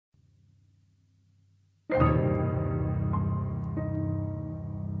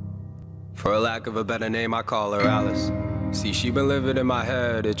For a lack of a better name, I call her Alice. See, she been living in my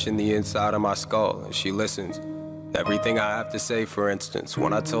head, itching the inside of my skull, and she listens. Everything I have to say, for instance.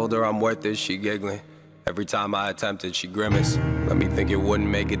 When I told her I'm worth it, she giggling. Every time I attempted, she grimaced. Let me think it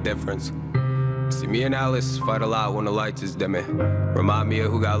wouldn't make a difference. See, me and Alice fight a lot when the lights is dimming. Remind me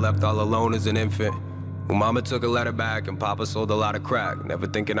of who got left all alone as an infant. Who mama took a letter back and papa sold a lot of crack. Never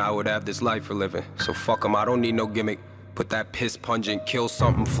thinking I would have this life for living. So fuck 'em, I don't need no gimmick. Put that piss pungent, kill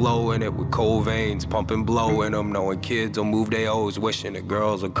something, flow in it with cold veins, pumping blow in them. Knowing kids will move their O's, wishing the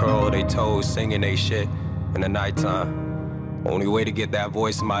girls will curl their toes, singing they shit in the nighttime. Only way to get that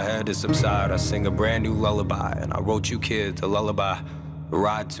voice in my head to subside, I sing a brand new lullaby. And I wrote you kids a lullaby to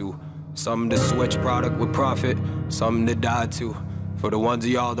ride to. Something to switch product with profit, something to die to. For the ones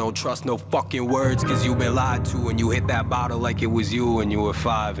of y'all don't trust no fucking words, cause you been lied to. And you hit that bottle like it was you when you were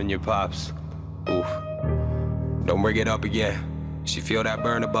 5 and your pops. Oof. Don't bring it up again. She feel that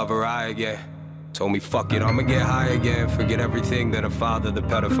burn above her eye again. Told me fuck it, I'ma get high again. Forget everything that her father, the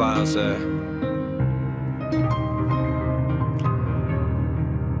pedophile, said.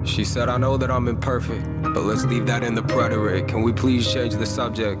 She said, I know that I'm imperfect, but let's leave that in the preterite. Can we please change the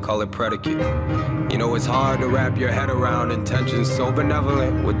subject, call it predicate? You know it's hard to wrap your head around intentions so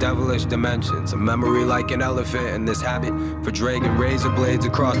benevolent with devilish dimensions. A memory like an elephant, and this habit for dragging razor blades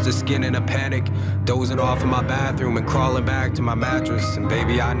across the skin in a panic. Dozing off in my bathroom and crawling back to my mattress. And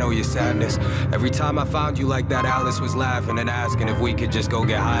baby, I know your sadness. Every time I found you like that, Alice was laughing and asking if we could just go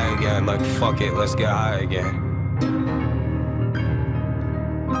get high again. Like fuck it, let's get high again.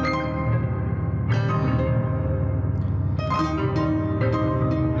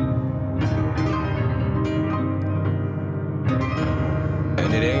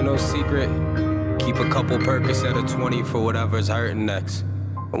 It ain't no secret, keep a couple Percocet or 20 for whatever's hurting next.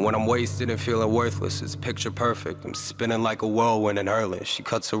 And when I'm wasted and feeling worthless, it's picture perfect. I'm spinning like a whirlwind and hurling. She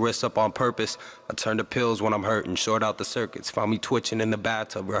cuts her wrist up on purpose. I turn to pills when I'm hurting, short out the circuits. Found me twitching in the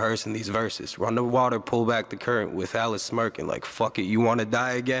bathtub, rehearsing these verses. Run the water, pull back the current with Alice smirking like, fuck it, you wanna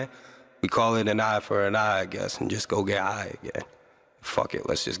die again? We call it an eye for an eye, I guess, and just go get high again. Fuck it,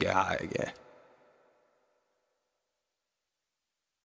 let's just get high again.